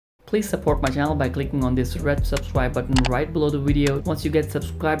Please support my channel by clicking on this red subscribe button right below the video. Once you get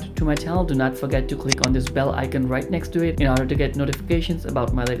subscribed to my channel, do not forget to click on this bell icon right next to it in order to get notifications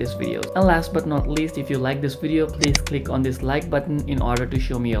about my latest videos. And last but not least, if you like this video, please click on this like button in order to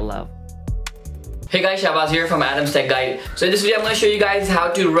show me your love. Hey guys, Shabazz here from Adam's Tech Guide. So in this video I'm going to show you guys how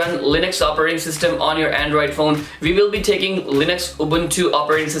to run Linux operating system on your Android phone. We will be taking Linux Ubuntu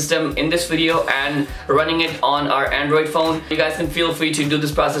operating system in this video and running it on our Android phone. You guys can feel free to do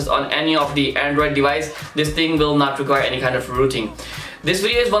this process on any of the Android device. This thing will not require any kind of rooting. This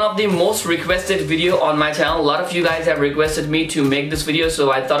video is one of the most requested video on my channel. A lot of you guys have requested me to make this video,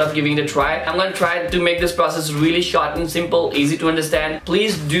 so I thought of giving it a try. I'm going to try to make this process really short and simple, easy to understand.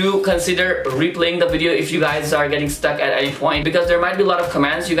 Please do consider replaying the video if you guys are getting stuck at any point, because there might be a lot of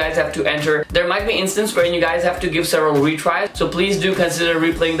commands you guys have to enter. There might be instances where you guys have to give several retries, so please do consider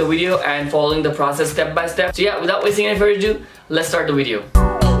replaying the video and following the process step by step. So yeah, without wasting any further ado, let's start the video.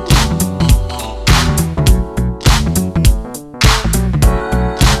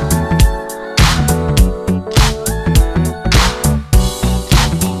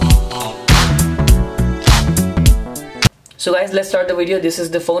 So guys, let's start the video. This is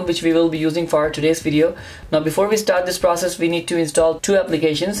the phone which we will be using for today's video. Now before we start this process, we need to install two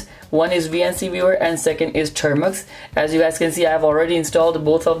applications. One is VNC Viewer and second is Termux. As you guys can see, I have already installed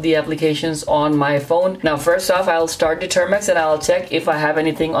both of the applications on my phone. Now first off, I'll start the Termux and I'll check if I have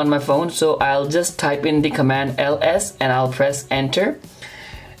anything on my phone. So I'll just type in the command ls and I'll press enter.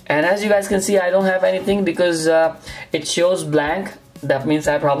 And as you guys can see, I don't have anything because it shows blank. That means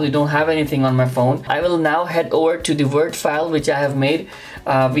I probably don't have anything on my phone. I will now head over to the Word file which I have made.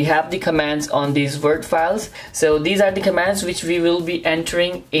 We have the commands on these Word files. So these are the commands which we will be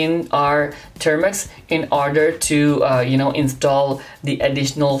entering in our Termux in order to install the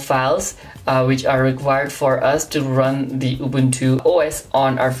additional files which are required for us to run the Ubuntu OS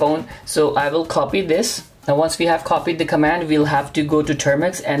on our phone. So I will copy this. Now once we have copied the command, we'll have to go to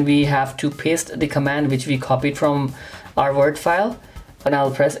Termux and we have to paste the command which we copied from our Word file. And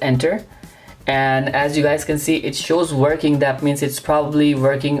I'll press enter, and as you guys can see, it shows working. That means it's probably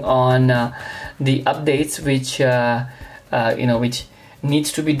working on the updates which which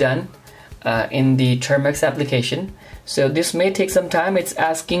needs to be done in the Termux application. So this may take some time. It's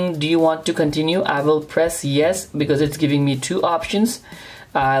asking, do you want to continue? I will press yes because it's giving me two options.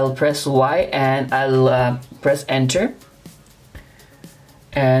 I'll press Y and I'll press enter,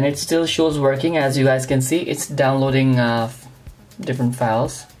 and it still shows working. As you guys can see, it's downloading different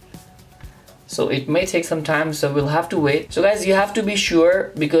files, so it may take some time, so we'll have to wait. So guys, you have to be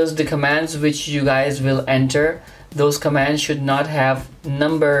sure, because the commands which you guys will enter, those commands should not have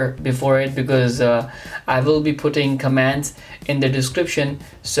number before it, because I will be putting commands in the description.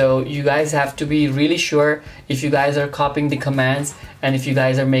 So you guys have to be really sure if you guys are copying the commands, and if you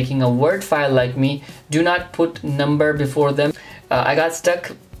guys are making a Word file like me, do not put number before them. I got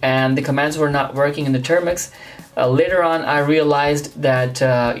stuck and the commands were not working in the Termux. Later on I realized that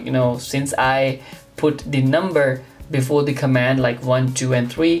since I put the number before the command, like 1, 2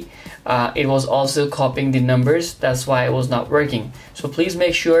 and 3, it was also copying the numbers. That's why it was not working. So please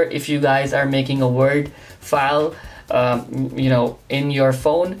make sure if you guys are making a Word file in your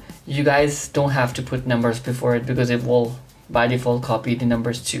phone, you guys don't have to put numbers before it, because it will by default copy the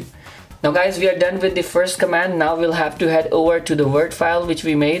numbers too. Now guys, we are done with the first command. Now we'll have to head over to the Word file which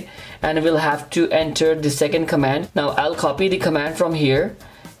we made, and we'll have to enter the second command. Now I'll copy the command from here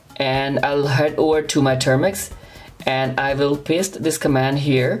and I'll head over to my Termux and I will paste this command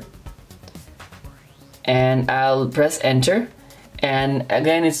here and I'll press enter, and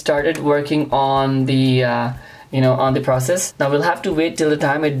again it started working on the on the process. Now we'll have to wait till the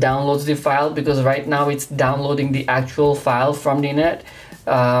time it downloads the file, because right now it's downloading the actual file from the internet.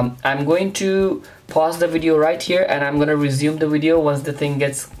 I'm going to pause the video right here and I'm going to resume the video once the thing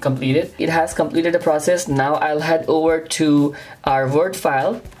gets completed. It has completed the process. Now I'll head over to our Word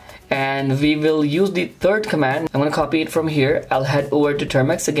file and we will use the third command. I'm going to copy it from here. I'll head over to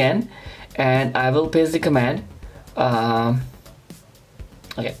Termux again and I will paste the command.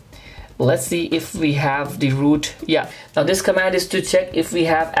 Okay. Let's see if we have the root. Yeah, now this command is to check if we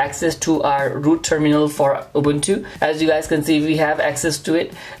have access to our root terminal for Ubuntu. As you guys can see, we have access to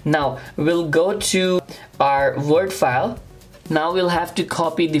it. Now we'll go to our Word file. Now we'll have to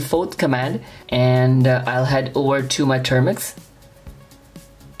copy the fourth command, and I'll head over to my Termux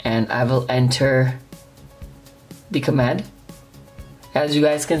and I will enter the command. As you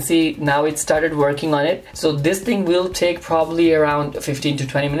guys can see, now it started working on it. So this thing will take probably around 15 to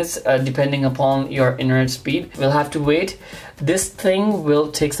 20 minutes depending upon your internet speed. We'll have to wait. This thing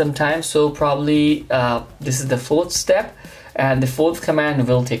will take some time, so probably this is the fourth step. and the fourth command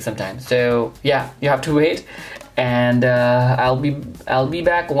will take some time. So yeah, you have to wait, and I'll be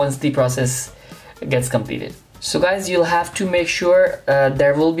back once the process gets completed. So guys, you'll have to make sure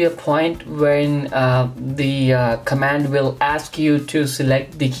there will be a point when the command will ask you to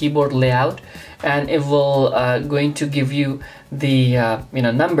select the keyboard layout, and it will going to give you the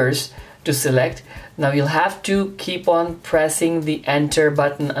numbers to select. Now you'll have to keep on pressing the enter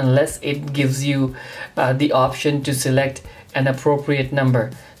button unless it gives you the option to select an appropriate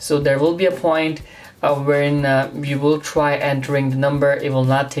number. So there will be a point when you will try entering the number. It will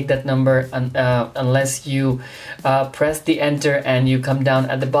not take that number unless you press the enter and you come down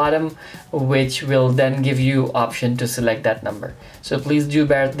at the bottom, which will then give you option to select that number. So please do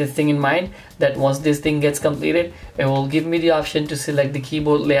bear this thing in mind, that once this thing gets completed, it will give me the option to select the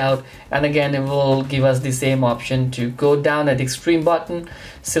keyboard layout, and again it will give us the same option to go down at the extreme button,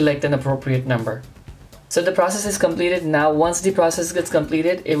 select an appropriate number. So the process is completed. Now once the process gets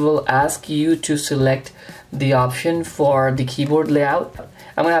completed, it will ask you to select the option for the keyboard layout.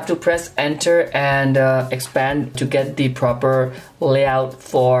 I'm gonna have to press enter and expand to get the proper layout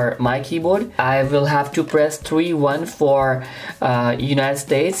for my keyboard. I will have to press 3-1 for United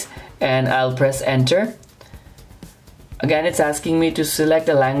States, and I'll press enter. Again, it's asking me to select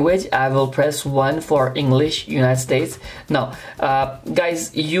a language. I will press 1 for English, United States. Now,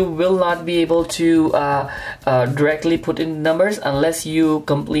 guys, you will not be able to directly put in numbers unless you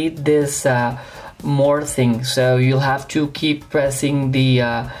complete this more thing. So you'll have to keep pressing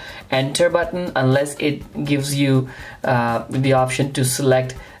the enter button unless it gives you the option to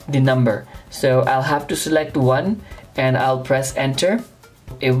select the number. So I'll have to select 1 and I'll press enter.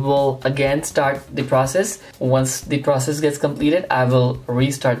 It will again start the process. Once the process gets completed, I will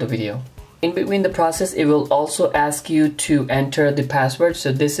restart the video. In between the process, it will also ask you to enter the password.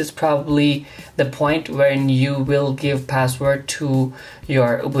 So this is probably the point when you will give password to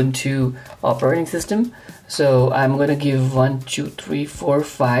your Ubuntu operating system. So I'm gonna give 1, 2, 3, 4,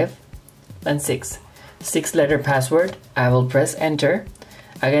 5, and 6. 6-letter password. I will press enter.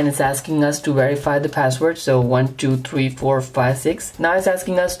 Again, it's asking us to verify the password. So 1, 2, 3, 4, 5, 6. Now it's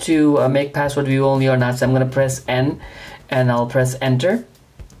asking us to make password view only or not. So I'm gonna press N and I'll press enter.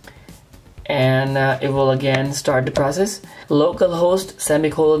 And it will again start the process. Localhost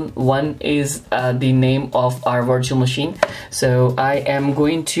 ;1 is the name of our virtual machine. So I am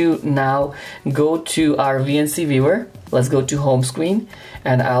going to now go to our VNC viewer. Let's go to home screen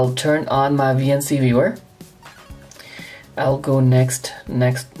and I'll turn on my VNC viewer. I'll go next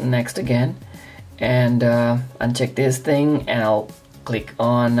again, and uncheck this thing, and I'll click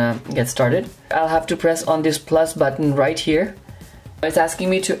on get started. I'll have to press on this plus button right here. It's asking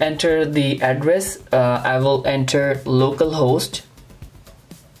me to enter the address. I will enter localhost.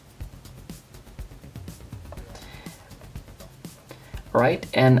 Right,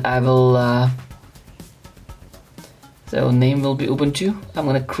 and I will so name will be Ubuntu. I'm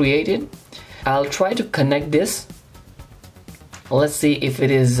gonna create it. I'll try to connect this. Let's see if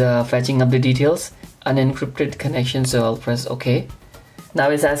it is fetching up the details. Unencrypted connection, so I'll press OK. Now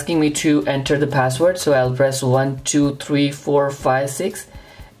it's asking me to enter the password, so I'll press 1, 2, 3, 4, 5, 6,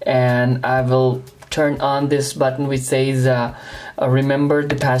 and I will turn on this button which says remember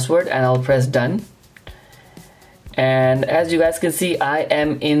the password, and I'll press done. And as you guys can see, I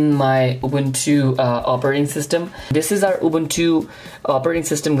am in my Ubuntu operating system. This is our Ubuntu operating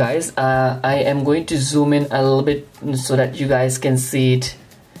system, guys. I am going to zoom in a little bit so that you guys can see it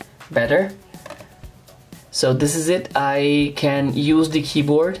better. So this is it. I can use the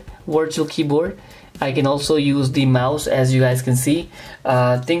keyboard, virtual keyboard. I can also use the mouse, as you guys can see.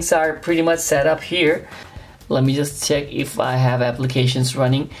 Things are pretty much set up here. Let me just check if I have applications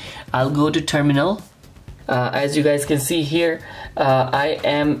running. I'll go to terminal. As you guys can see here, I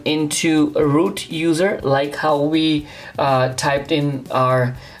am into a root user, like how we typed in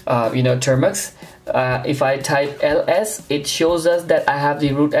our termux. If I type ls, it shows us that I have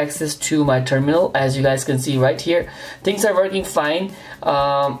the root access to my terminal. As you guys can see right here, things are working fine.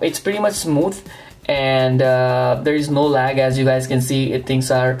 It's pretty much smooth, and there is no lag. As you guys can see, things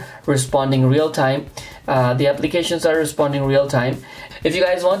are responding real time. The applications are responding real time. If you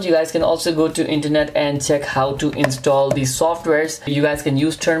guys want, you guys can also go to internet and check how to install these softwares. You guys can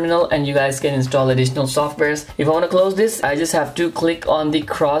use terminal and you guys can install additional softwares. If I want to close this, I just have to click on the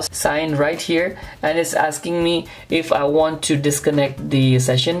cross sign right here, and it's asking me if I want to disconnect the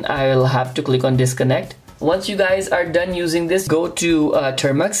session. I will have to click on disconnect. Once you guys are done using this, go to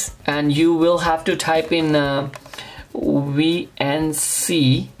termux, and you will have to type in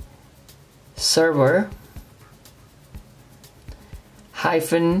VNC server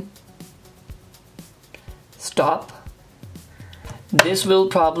 -stop This will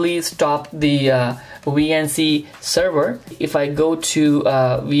probably stop the VNC server. If I go to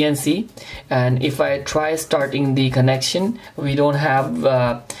VNC and if I try starting the connection, we don't have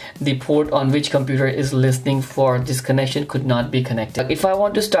the port on which computer is listening for this connection could not be connected. If I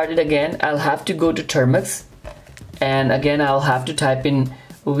want to start it again, I'll have to go to Termux, and again I'll have to type in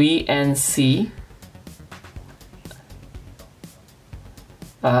VNC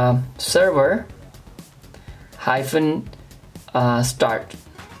server hyphen start,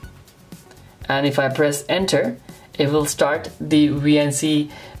 and if I press enter, it will start the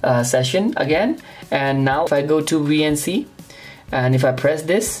VNC session again. And now if I go to VNC and if I press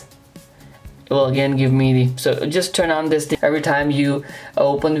this, it will again give me the, so just turn on this thing. Every time you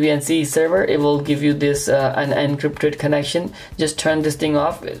open VNC server, it will give you this an encrypted connection. Just turn this thing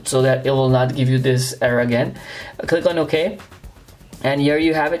off so that it will not give you this error again. Click on OK, and here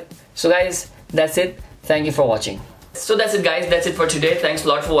you have it. So guys, that's it. Thank you for watching. So that's it guys, that's it for today. Thanks a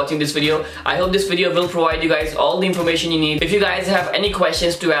lot for watching this video. I hope this video will provide you guys all the information you need. If you guys have any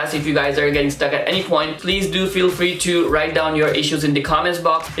questions to ask, if you guys are getting stuck at any point, please do feel free to write down your issues in the comments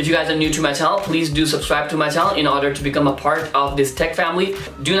box. If you guys are new to my channel, please do subscribe to my channel in order to become a part of this tech family.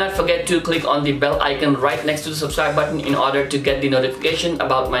 Do not forget to click on the bell icon right next to the subscribe button in order to get the notification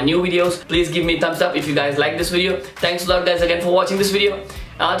about my new videos. Please give me a thumbs up if you guys like this video. Thanks a lot guys again for watching this video.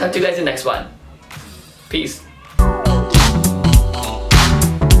 I'll talk to you guys in the next one. Peace.